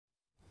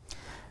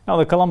Now,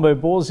 the Colombo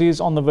Bourse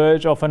is on the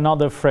verge of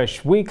another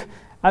fresh week,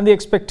 and the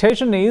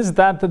expectation is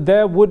that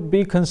there would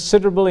be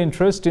considerable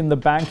interest in the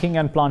banking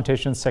and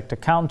plantation sector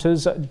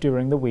counters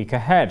during the week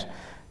ahead.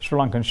 Sri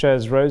Lankan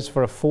shares rose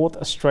for a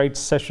fourth straight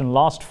session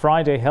last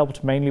Friday,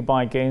 helped mainly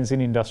by gains in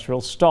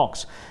industrial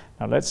stocks.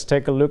 Now, let's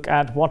take a look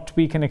at what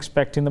we can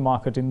expect in the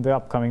market in the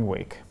upcoming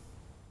week.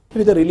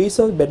 With the release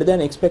of better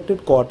than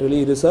expected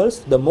quarterly results,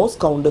 the most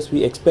counters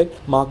we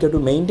expect market to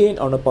maintain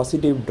on a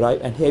positive drive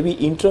and heavy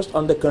interest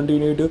on the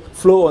continued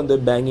flow on the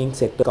banking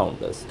sector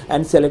counters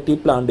and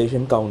selective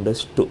plantation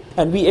counters too.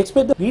 And we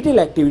expect the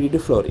retail activity to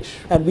flourish.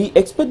 And we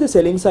expect the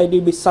selling side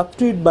to be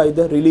substituted by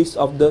the release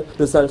of the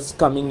results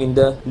coming in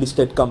the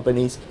listed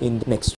companies in the next